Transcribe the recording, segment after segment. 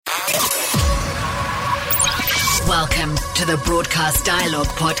Welcome to the Broadcast Dialogue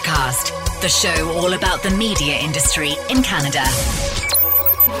Podcast, the show all about the media industry in Canada.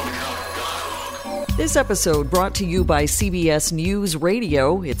 This episode brought to you by CBS News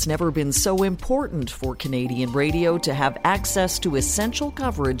Radio. It's never been so important for Canadian radio to have access to essential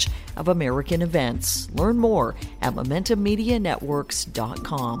coverage of American events. Learn more at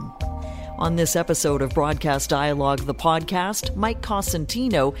MomentumMediaNetworks.com. On this episode of Broadcast Dialogue, the podcast, Mike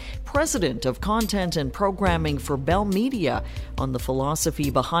Cosentino, President of Content and Programming for Bell Media, on the philosophy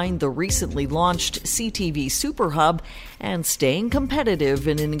behind the recently launched CTV Superhub and staying competitive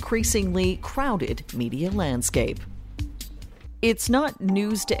in an increasingly crowded media landscape. It's not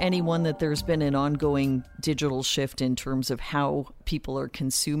news to anyone that there's been an ongoing digital shift in terms of how people are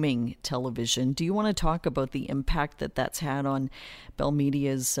consuming television. Do you want to talk about the impact that that's had on Bell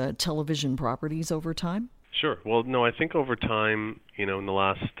Media's television properties over time? Sure. Well, no, I think over time, in the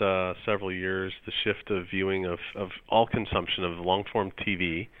last several years, the shift of viewing of all consumption of long-form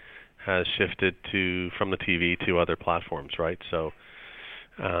TV has shifted from the TV to other platforms, right? So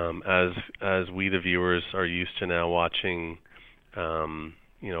as we, the viewers, are used to now watching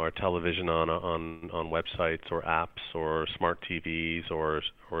our television on websites or apps or smart TVs or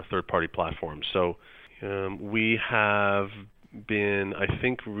third-party platforms. So we have been, I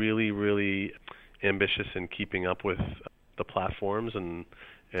think, really, really ambitious in keeping up with the platforms and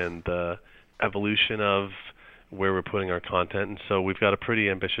the evolution of where we're putting our content. And so we've got a pretty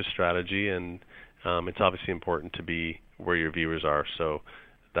ambitious strategy, and it's obviously important to be where your viewers are. So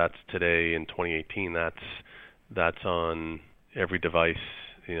that's today in 2018. That's on every device,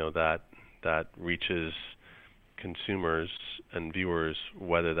 that reaches consumers and viewers,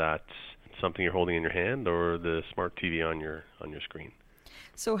 whether that's something you're holding in your hand or the smart TV on your screen.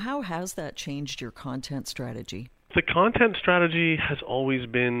 So how has that changed your content strategy? The content strategy has always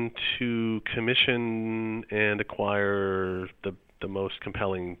been to commission and acquire the most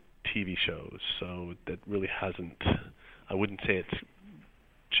compelling TV shows. So that really hasn't, I wouldn't say it's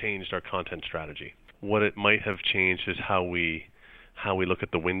changed our content strategy. What it might have changed is how we look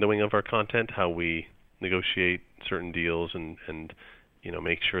at the windowing of our content, how we negotiate certain deals and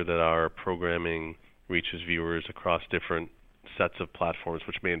make sure that our programming reaches viewers across different sets of platforms,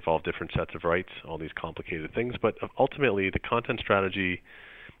 which may involve different sets of rights, all these complicated things. But ultimately, the content strategy,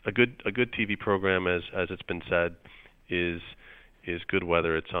 a good TV program, as it's been said, is good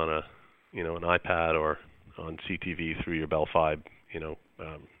whether it's on an iPad or on CTV through your Bell Fibe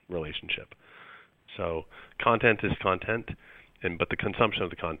relationship. So content is content, but the consumption of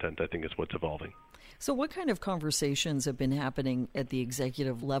the content, I think, is what's evolving. So what kind of conversations have been happening at the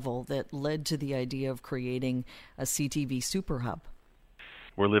executive level that led to the idea of creating a CTV Superhub?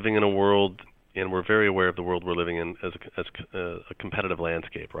 We're living in a world, and we're very aware of the world we're living in as a competitive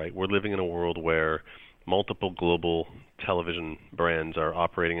landscape, right? We're living in a world where multiple global television brands are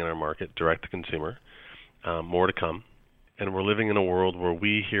operating in our market, direct to consumer, more to come. And we're living in a world where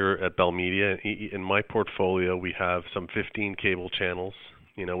we here at Bell Media, in my portfolio, we have some 15 cable channels.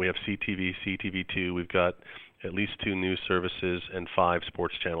 We have CTV, CTV2. We've got at least 2 news services and 5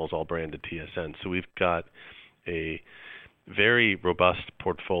 sports channels, all branded TSN. So we've got a very robust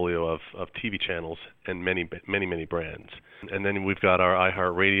portfolio of TV channels and many, many, many brands. And then we've got our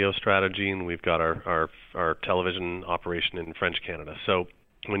iHeartRadio strategy, and we've got our television operation in French Canada. So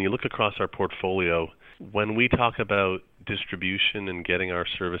when you look across our portfolio, when we talk about distribution and getting our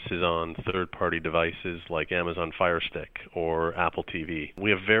services on third-party devices like Amazon Fire Stick or Apple TV,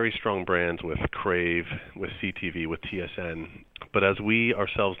 we have very strong brands with Crave, with CTV, with TSN. But as we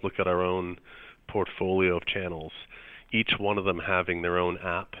ourselves look at our own portfolio of channels, each one of them having their own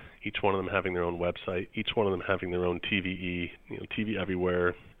app, each one of them having their own website, each one of them having their own TVE, TV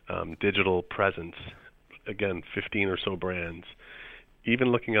everywhere, digital presence, again, 15 or so brands.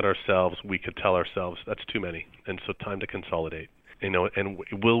 Even looking at ourselves, we could tell ourselves that's too many, and so time to consolidate. And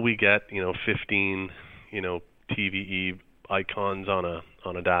will we get 15 TVE icons on a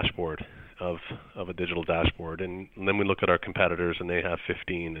dashboard of a digital dashboard, and then we look at our competitors and they have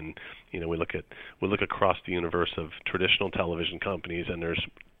 15, and we look across the universe of traditional television companies, and there's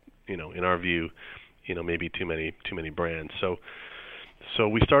in our view maybe too many brands. So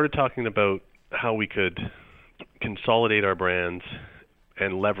we started talking about how we could consolidate our brands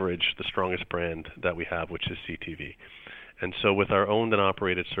and leverage the strongest brand that we have, which is CTV. And so with our owned and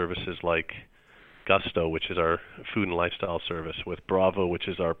operated services like Gusto, which is our food and lifestyle service, with Bravo, which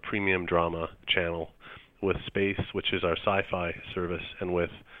is our premium drama channel, with Space, which is our sci-fi service, and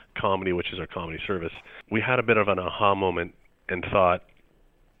with Comedy, which is our comedy service, we had a bit of an aha moment and thought,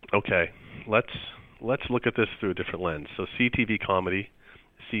 okay, let's look at this through a different lens. So CTV Comedy,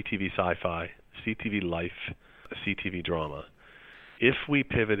 CTV Sci-Fi, CTV Life, CTV drama. If we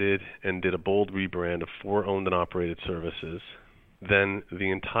pivoted and did a bold rebrand of 4 owned and operated services, then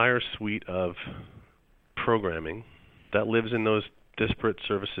the entire suite of programming that lives in those disparate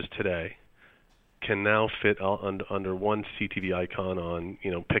services today can now fit under one CTV icon on,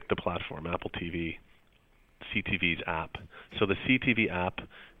 pick the platform, Apple TV, CTV's app. So the CTV app,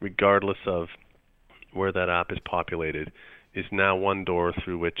 regardless of where that app is populated, is now one door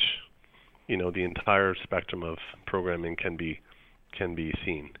through which, the entire spectrum of programming can be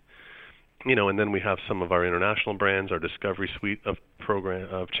seen. And then we have some of our international brands, our Discovery suite of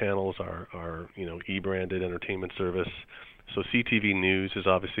channels, our e-branded entertainment service. So CTV News is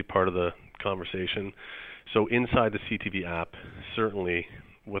obviously part of the conversation. So inside the CTV app, certainly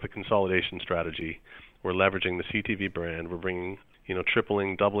with a consolidation strategy, we're leveraging the CTV brand. We're bringing,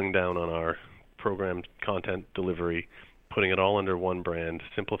 tripling, doubling down on our program content delivery, putting it all under one brand,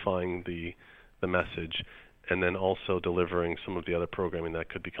 simplifying the message, and then also delivering some of the other programming that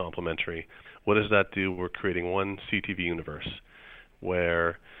could be complementary. What does that do? We're creating one CTV universe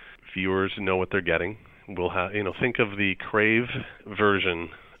where viewers know what they're getting. We'll have, think of the Crave version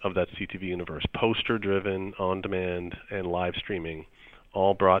of that CTV universe, poster-driven, on-demand, and live streaming,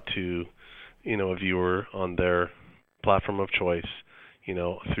 all brought to, a viewer on their platform of choice,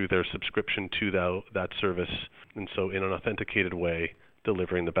 through their subscription to that service, and so in an authenticated way,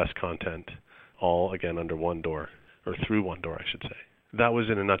 delivering the best content, all again under one door, or through one door, I should say. That was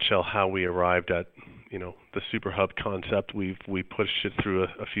in a nutshell how we arrived at, the Super Hub concept. We pushed it through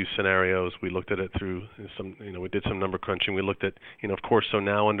a few scenarios. We looked at it through some, we did some number crunching. We looked at, of course, so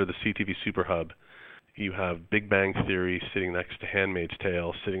now under the CTV Super Hub, you have Big Bang Theory sitting next to Handmaid's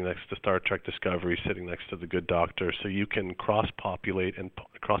Tale, sitting next to Star Trek Discovery, sitting next to The Good Doctor. So you can cross-populate and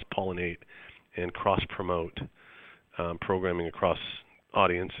cross-pollinate and cross-promote programming across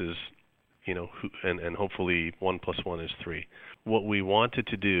audiences, and hopefully 1 + 1 is 3. What we wanted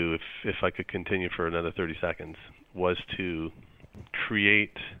to do, if I could continue for another 30 seconds, was to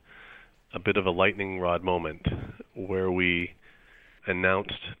create a bit of a lightning rod moment where we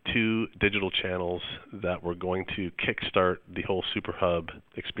announced 2 digital channels that were going to kickstart the whole Super Hub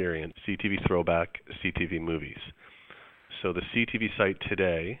experience, CTV Throwback, CTV Movies. So the CTV site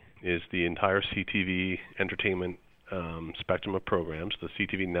today is the entire CTV entertainment spectrum of programs, the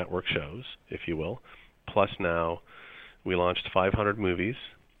CTV network shows, if you will. Plus now we launched 500 movies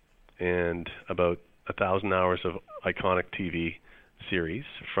and about 1,000 hours of iconic TV series,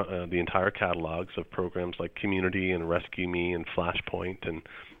 the entire catalogs of programs like Community and Rescue Me and Flashpoint and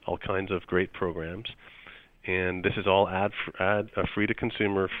all kinds of great programs. And this is all free to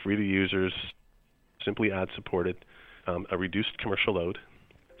consumer, free to users, simply ad supported, a reduced commercial load.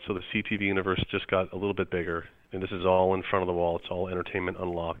 So the CTV universe just got a little bit bigger, and this is all in front of the wall. It's all entertainment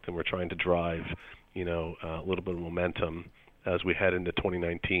unlocked, and we're trying to drive, a little bit of momentum as we head into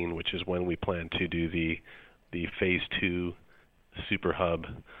 2019, which is when we plan to do the Phase 2 Super Hub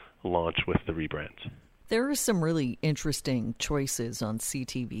launch with the rebrands. There are some really interesting choices on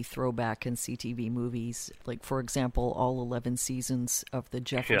CTV Throwback and CTV Movies, like, for example, all 11 seasons of The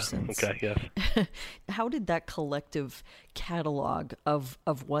Jeffersons. Yeah, okay, yes. How did that collective catalog of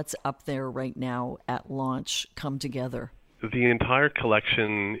what's up there right now at launch come together? The entire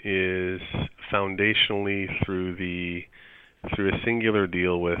collection is foundationally through a singular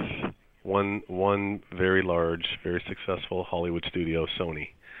deal with one very large, very successful Hollywood studio, Sony.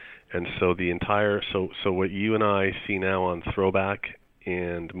 And so the entire so what you and I see now on Throwback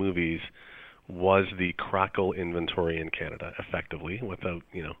and Movies was the Crackle inventory in Canada, effectively, without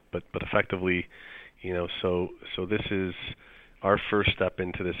but effectively, so this is our first step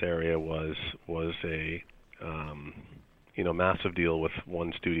into this area was a massive deal with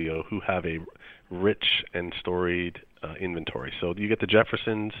one studio who have a rich and storied inventory. So you get the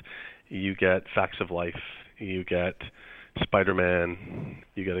Jeffersons, you get Facts of Life, you get Spider-Man,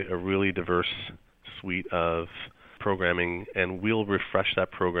 you get a really diverse suite of programming, and we'll refresh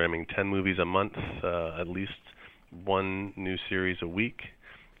that programming, 10 movies a month, at least one new series a week.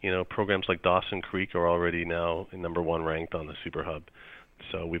 Programs like Dawson Creek are already now number 1 ranked on the Super Hub.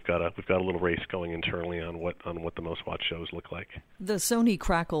 So we've got a little race going internally on what the most watched shows look like. The Sony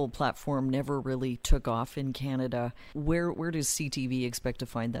Crackle platform never really took off in Canada. Where does CTV expect to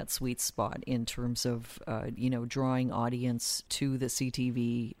find that sweet spot in terms of drawing audience to the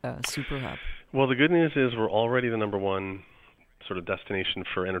CTV Super Hub? Well, the good news is we're already the number 1 sort of destination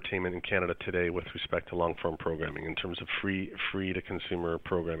for entertainment in Canada today with respect to long-form programming in terms of free to consumer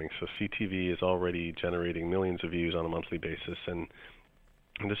programming. So CTV is already generating millions of views on a monthly basis, and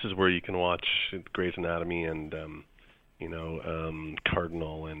this is where you can watch Grey's Anatomy and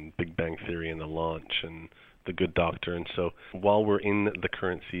Cardinal and Big Bang Theory and The Launch and The Good Doctor. And so while we're in the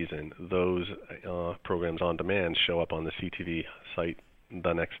current season, those programs on demand show up on the CTV site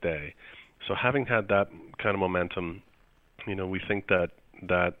the next day. So having had that kind of momentum, we think that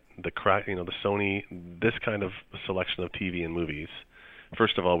the Sony, this kind of selection of TV and movies,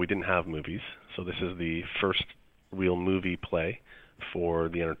 first of all, we didn't have movies, so this is the first real movie play for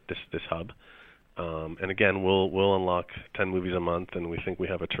this hub. And again, we'll unlock 10 movies a month, and we think we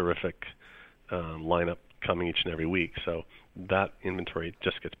have a terrific lineup coming each and every week. So that inventory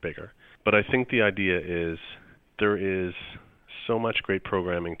just gets bigger. But I think the idea is there is so much great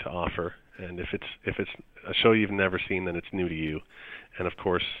programming to offer, and if it's a show you've never seen, then it's new to you. And of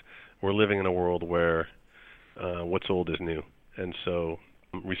course, we're living in a world where what's old is new, and so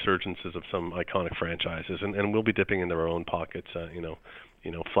resurgences of some iconic franchises, and we'll be dipping into our own pockets.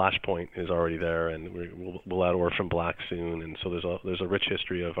 Flashpoint is already there, and we'll add Orphan Black soon, and so there's a rich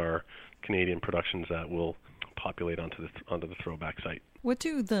history of our Canadian productions that will populate onto the Throwback site. What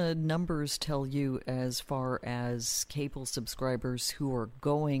do the numbers tell you as far as cable subscribers who are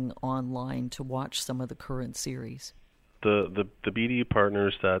going online to watch some of the current series? The BDU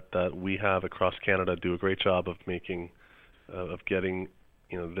partners that we have across Canada do a great job of getting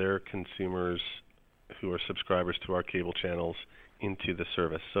their consumers who are subscribers to our cable channels into the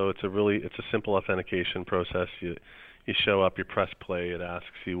service. So it's a simple authentication process. You show up, you press play, it asks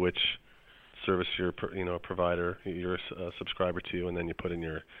you which service you're provider you're a subscriber to, and then you put in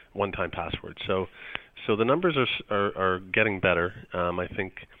your one-time password. So the numbers are getting better. I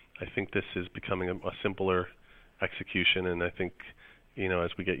think this is becoming a simpler execution, and I think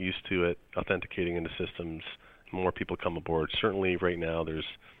as we get used to it, authenticating into systems, more people come aboard. Certainly right now there's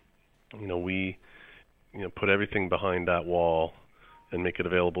we put everything behind that wall and make it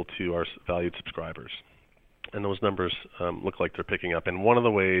available to our valued subscribers. And those numbers look like they're picking up. And one of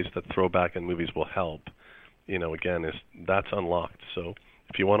the ways that Throwback and movies will help, again, is that's unlocked. So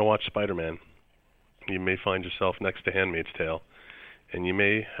if you want to watch Spider-Man, you may find yourself next to Handmaid's Tale, and you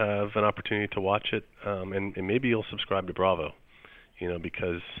may have an opportunity to watch it, and maybe you'll subscribe to Bravo,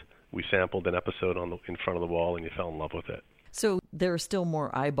 because we sampled an episode in front of the wall and you fell in love with it. So there are still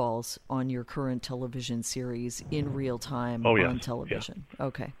more eyeballs on your current television series in real time on television. Yeah.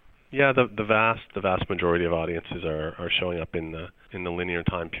 Okay. Yeah, the vast majority of audiences are showing up in the linear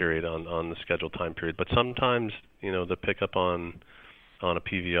time period on the scheduled time period. But sometimes the pickup on a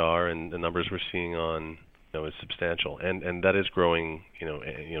PVR and the numbers we're seeing on is substantial, and that is growing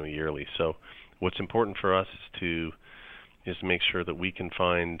yearly. So what's important for us is to make sure that we can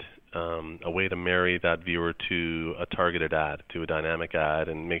find a way to marry that viewer to a targeted ad, to a dynamic ad,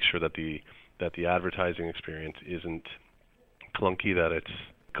 and make sure that the advertising experience isn't clunky, that it's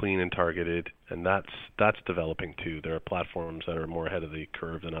clean and targeted, and that's developing too. There are platforms that are more ahead of the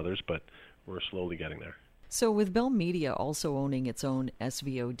curve than others, but we're slowly getting there. So with Bell Media also owning its own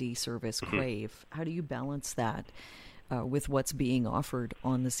SVOD service, Crave, how do you balance that with what's being offered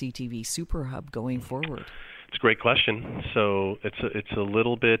on the CTV Super Hub going forward? It's a great question. So it's a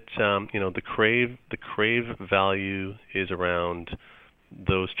little bit, the Crave value is around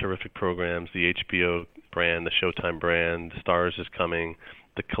those terrific programs, the HBO brand, the Showtime brand, Starz is coming.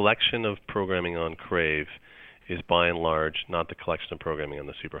 The collection of programming on Crave is by and large not the collection of programming on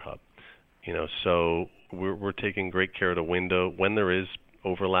the Super Hub. So we're taking great care to window when there is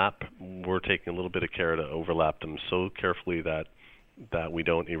overlap. We're taking a little bit of care to overlap them so carefully that we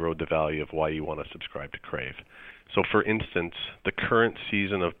don't erode the value of why you want to subscribe to Crave. So, for instance, the current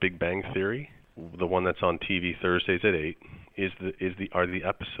season of Big Bang Theory, the one that's on TV Thursdays at 8, are the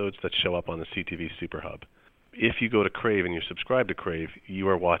episodes that show up on the CTV Super Hub. If you go to Crave and you subscribe to Crave, you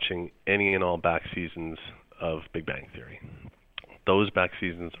are watching any and all back seasons of Big Bang Theory. Those back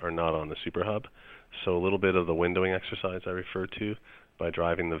seasons are not on the Super Hub. So a little bit of the windowing exercise I referred to by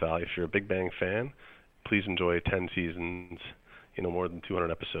driving the value. If you're a Big Bang fan, please enjoy 10 seasons, more than 200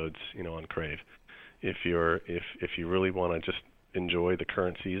 episodes, on Crave. If you really want to just enjoy the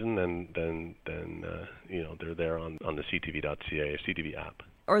current season, then they're there on the CTV.ca CTV app.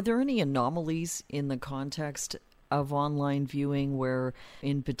 Are there any anomalies in the context of online viewing where,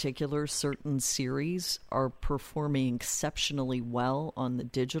 in particular, certain series are performing exceptionally well on the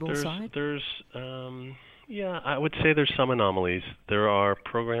digital side? I would say there's some anomalies. There are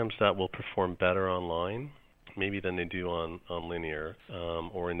programs that will perform better online, maybe than they do on linear,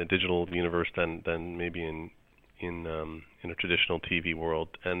 or in the digital universe than maybe in a traditional TV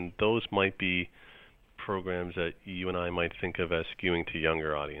world, and those might be programs that you and I might think of as skewing to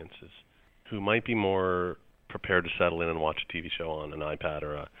younger audiences, who might be more prepared to settle in and watch a TV show on an iPad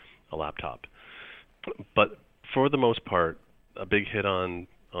or a laptop. But for the most part, a big hit on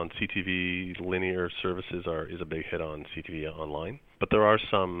CTV. Linear services is a big hit on CTV online, but there are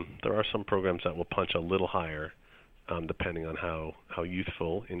some programs that will punch a little higher, depending on how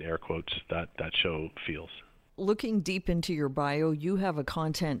youthful, in air quotes, that show feels. Looking deep into your bio, you have a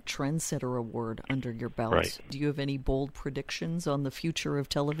Content Trendsetter Award under your belt. Right. Do you have any bold predictions on the future of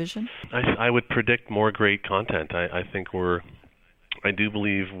television? I would predict more great content. I do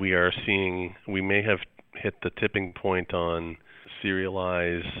believe we may have hit the tipping point on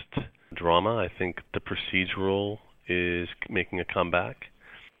serialized drama. I think the procedural is making a comeback.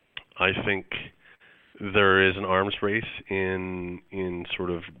 I think there is an arms race in sort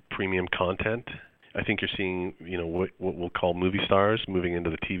of premium content. I think you're seeing, what we'll call movie stars moving into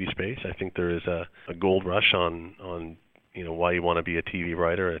the TV space. I think there is a gold rush on why you want to be a TV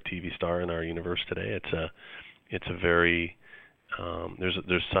writer, a TV star in our universe today. It's a very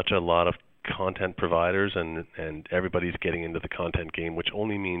there's such a lot of content providers, and everybody's getting into the content game, which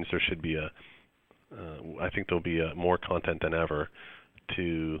only means there should be I think there'll be more content than ever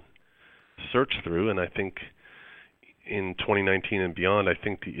to search through. And I think in 2019 and beyond, I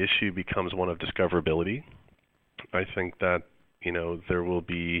think the issue becomes one of discoverability. I think that, there will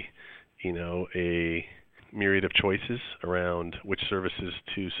be, a myriad of choices around which services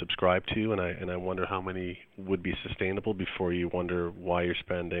to subscribe to, and I wonder how many would be sustainable before you wonder why you're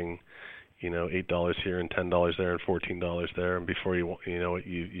spending, $8 here and $10 there and $14 there, and before you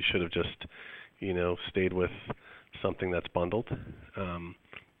should have just, stayed with something that's bundled.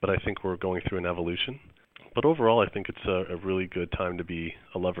 But I think we're going through an evolution. But overall, I think it's a really good time to be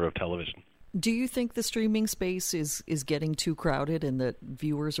a lover of television. Do you think the streaming space is getting too crowded and that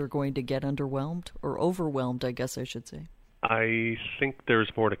viewers are going to get underwhelmed or overwhelmed, I guess I should say? I think there's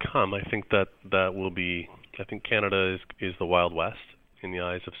more to come. I think that will be, I think Canada is the Wild West in the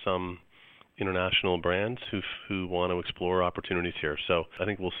eyes of some international brands who want to explore opportunities here. So I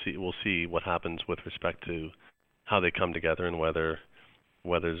think we'll see what happens with respect to how they come together and whether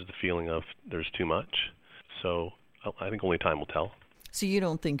there's the feeling of there's too much. So I think only time will tell. So you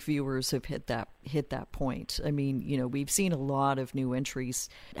don't think viewers have hit that point? I mean, we've seen a lot of new entries.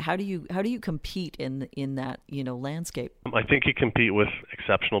 How do you compete in that landscape? I think you compete with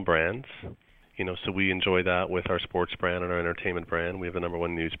exceptional brands. So we enjoy that with our sports brand and our entertainment brand. We have the number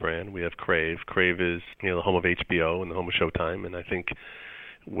one news brand. We have Crave. Crave is the home of HBO and the home of Showtime, and I think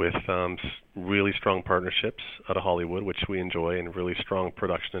with really strong partnerships out of Hollywood, which we enjoy, and really strong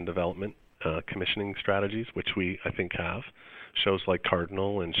production and development commissioning strategies, which we, I think, have. Shows like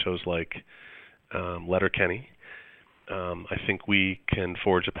Cardinal and shows like Letterkenny. I think we can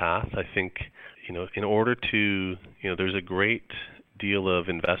forge a path. I think, in order to, there's a great deal of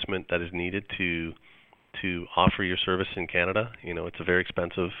investment that is needed to offer your service in Canada. It's a very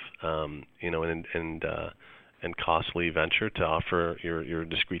expensive, and costly venture to offer your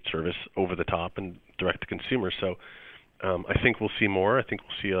discrete service over the top and direct to consumer. So I think we'll see more. I think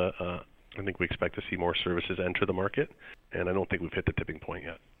we expect to see more services enter the market, and I don't think we've hit the tipping point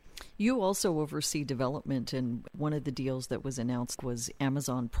yet. You also oversee development, and one of the deals that was announced was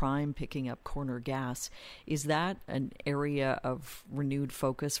Amazon Prime picking up Corner Gas. Is that an area of renewed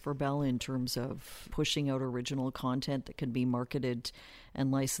focus for Bell in terms of pushing out original content that can be marketed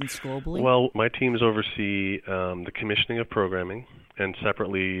and licensed globally? Well, my teams oversee the commissioning of programming, and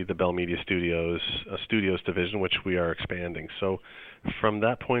separately the Bell Media Studios, a studios division, which we are expanding. So from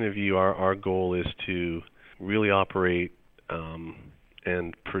that point of view, our goal is to really operate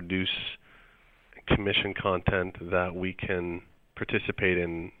and produce commission content that we can participate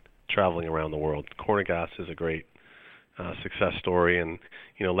in traveling around the world. Corner Gas is a great success story, and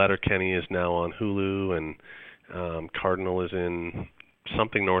Letterkenny is now on Hulu, and Cardinal is in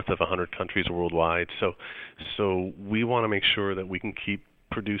something north of 100 countries worldwide. So we want to make sure that we can keep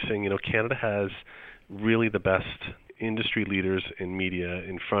producing. Canada has really the best industry leaders in media,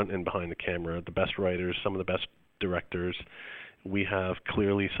 in front and behind the camera, the best writers, some of the best directors. We have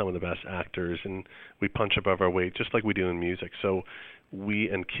clearly some of the best actors, and we punch above our weight, just like we do in music. So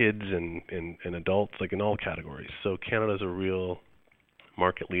and kids and adults, like in all categories. So Canada's a real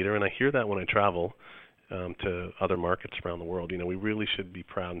market leader, and I hear that when I travel to other markets around the world. We really should be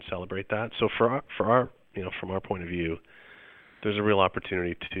proud and celebrate that. So from our point of view, there's a real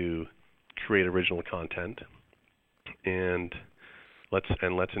opportunity to create original content, and let's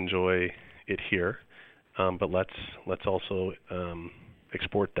enjoy it here. But let's also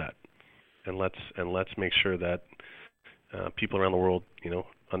export that, and let's make sure that people around the world,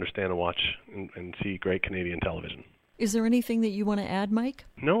 understand and watch and see great Canadian television. Is there anything that you want to add, Mike?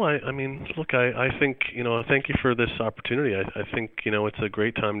 No, I mean, look, I think, thank you for this opportunity. I think, it's a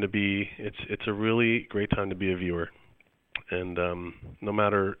great time to be. It's a really great time to be a viewer, And no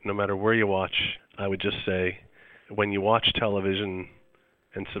matter where you watch, I would just say, when you watch television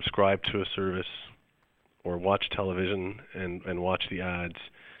and subscribe to a service, or watch television and watch the ads,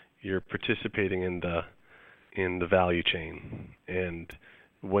 you're participating in the value chain. And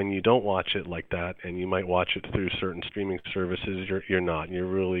when you don't watch it like that, and you might watch it through certain streaming services, you're not. You're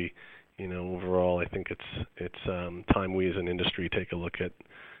really, overall, I think it's time we as an industry take a look at,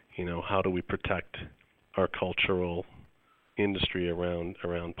 how do we protect our cultural industry around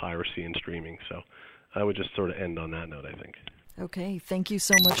piracy and streaming. So I would just sort of end on that note, I think. Okay, thank you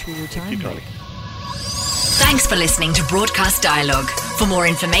so much for your time. Thank you, Tony. Thanks for listening to Broadcast Dialogue. For more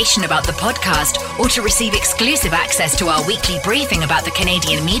information about the podcast or to receive exclusive access to our weekly briefing about the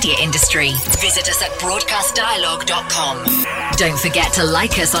Canadian media industry, visit us at broadcastdialogue.com. Don't forget to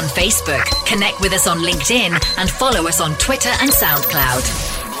like us on Facebook, connect with us on LinkedIn, and follow us on Twitter and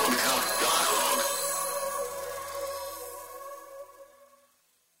SoundCloud.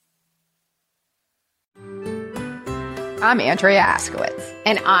 I'm Andrea Askowitz.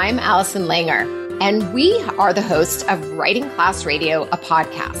 And I'm Allison Langer. And we are the hosts of Writing Class Radio, a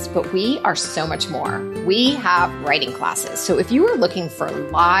podcast, but we are so much more. We have writing classes. So if you are looking for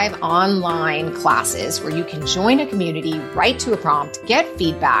live online classes where you can join a community, write to a prompt, get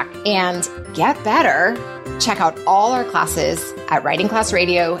feedback, and get better, check out all our classes at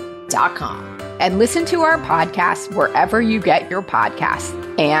writingclassradio.com. And listen to our podcast wherever you get your podcasts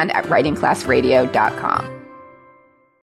and at writingclassradio.com.